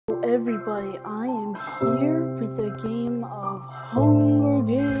everybody, I am here with a game of Hunger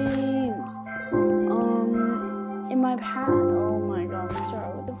Games. In my past, oh my god, I'm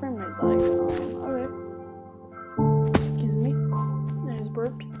sorry with the frame rate lag. Okay. Excuse me. I just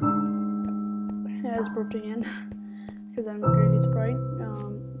burped. I just burped again. Because I'm drinking Sprite.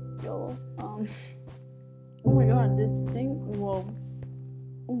 YOLO. Oh my god, that's a thing? Whoa.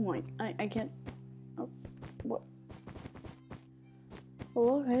 Oh my, I can't. Oh, what?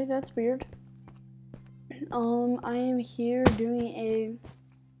 Well, okay, that's weird. I am here doing a.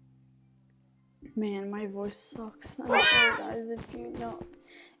 Man, my voice sucks. I'm sorry, guys. If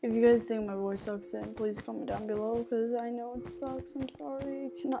you guys think my voice sucks, then please comment down below, because I know it sucks. I'm sorry, I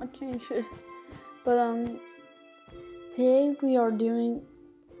cannot change it. But today we are doing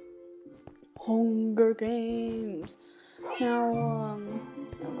Hunger Games. Now,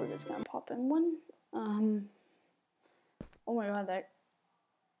 we're just gonna pop in one. Oh my god,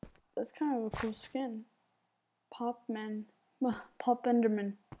 that's kind of a cool skin. Pop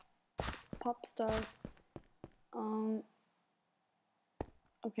Enderman. Pop star.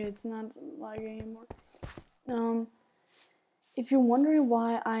 Okay, it's not lagging anymore. If you're wondering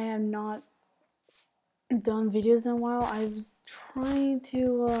why I have not done videos in a while, I was trying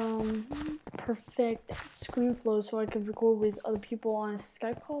to perfect screen flow so I could record with other people on a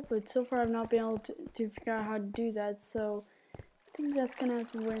Skype call, but so far I've not been able to figure out how to do that, so I think that's gonna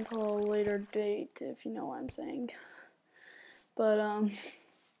have to wait until a later date, if you know what I'm saying. But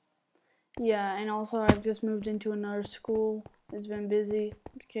yeah, and also I've just moved into another school. It's been busy,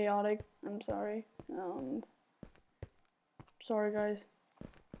 it's chaotic. I'm sorry. Sorry guys.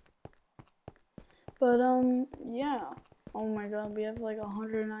 But yeah. Oh my god, we have like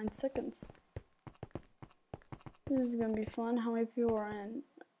 109 seconds. This is gonna be fun. How many people are in?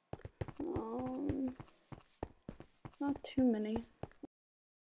 Not too many.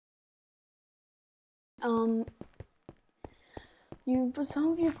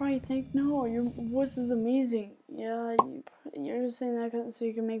 Some of you probably think, no, your voice is amazing. Yeah, you're just saying that so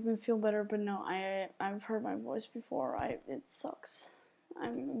you can make me feel better, but no, I've heard my voice before. It sucks.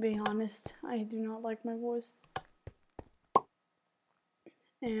 I'm being honest. I do not like my voice.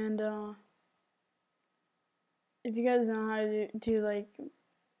 And if you guys know how to do like,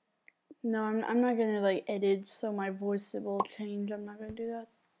 no, I'm not gonna like edit so my voice will change. I'm not gonna do that.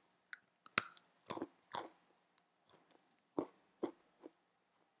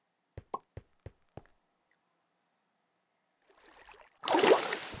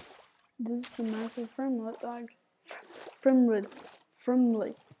 This is a massive frame rate lag. Frame rate.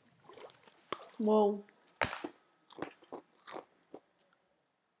 Whoa.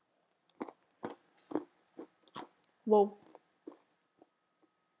 Whoa.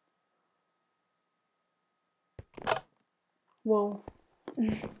 Whoa.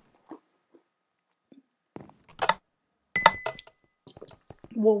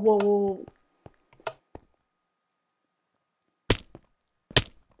 Whoa.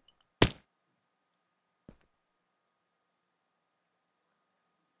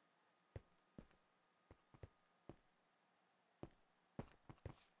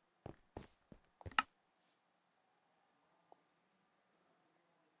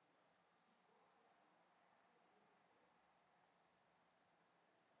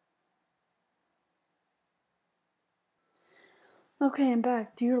 Okay, I'm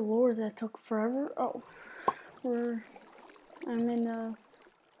back. Dear Lord, that took forever. Oh, I'm in the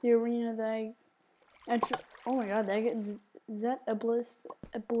arena that I actually. Oh my god, is that a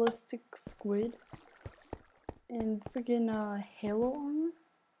ballistic squid in freaking Halo armor?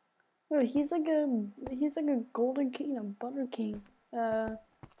 Oh, he's like a golden king, a butter king.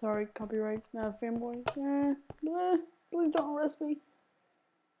 Sorry, copyright, fanboy. Please don't arrest me.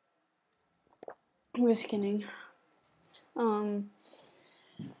 I'm just kidding.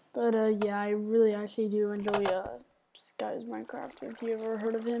 But yeah, I really actually do enjoy this guy's MineCraft. If you ever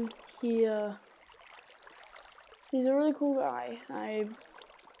heard of him, he's a really cool guy. I've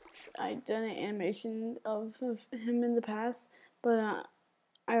done an animation of him in the past, but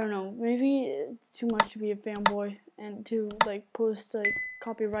I don't know, maybe it's too much to be a fanboy and to like post like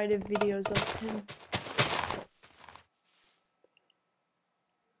copyrighted videos of him.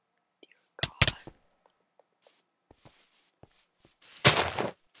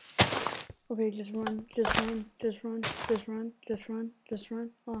 Okay, just run.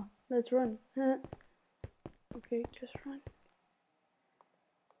 Oh, let's run. Okay, just run.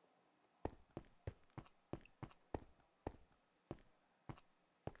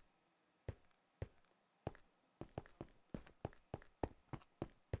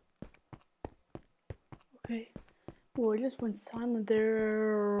 Okay. Oh, I just went silent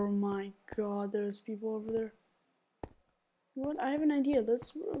there. Oh my god, there's people over there. You know what? I have an idea.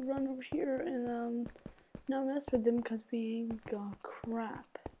 Let's run over here and not mess with them because we ain't got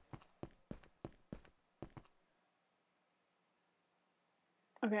crap.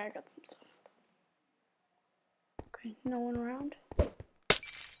 Okay, I got some stuff. Okay, no one around.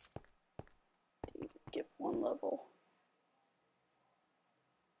 Get one level.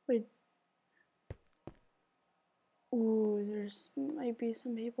 Wait. Ooh, there's might be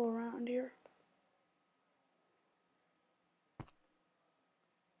some people around here.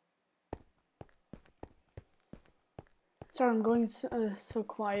 Sorry, I'm going so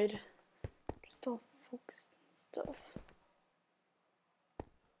quiet. Just all focused and stuff.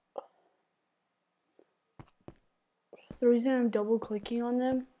 The reason I'm double clicking on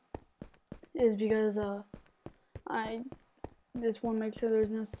them is because I just want to make sure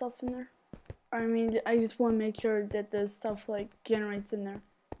there's no stuff in there. I mean, I just want to make sure that the stuff like generates in there.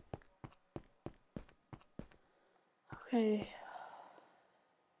 Okay.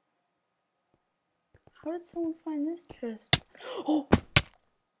 How did someone find this chest? Oh!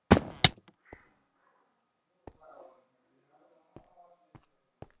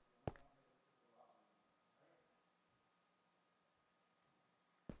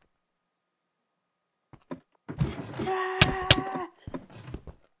 Ah!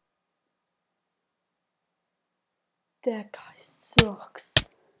 That guy sucks.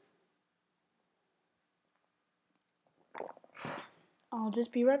 I'll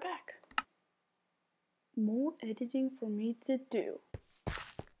just be right back. More editing for me to do.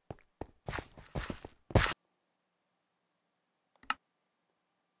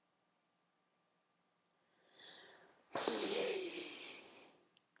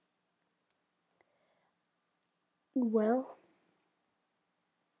 Well,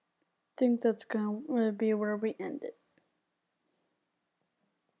 I think that's gonna be where we end it.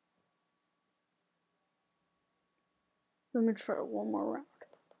 Let me try one more round.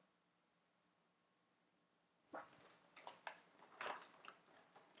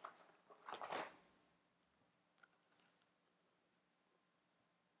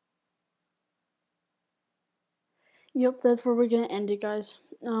 Yep, that's where we're gonna end it, guys.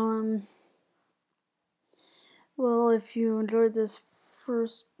 Well, if you enjoyed this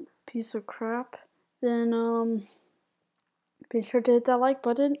first piece of crap, then be sure to hit that like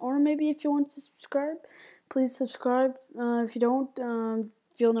button, or maybe if you want to subscribe, please subscribe. If you don't,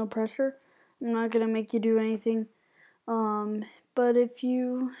 feel no pressure. I'm not gonna make you do anything. But if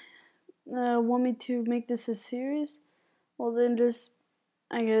you want me to make this a series, well then just,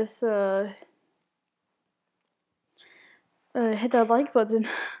 I guess, hit that like button.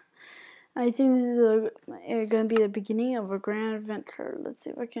 I think this is gonna be the beginning of a grand adventure. Let's see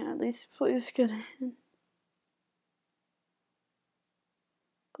if I can at least please get in.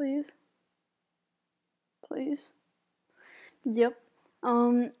 Please. Please. Yep.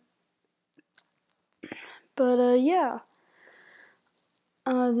 Yeah.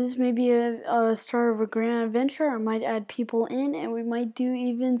 This may be a start of a grand adventure. I might add people in, and we might do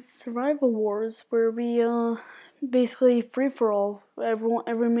even survival wars, where we basically free for all,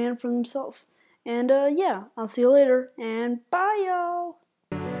 every man for himself. And yeah, I'll see you later, and bye y'all.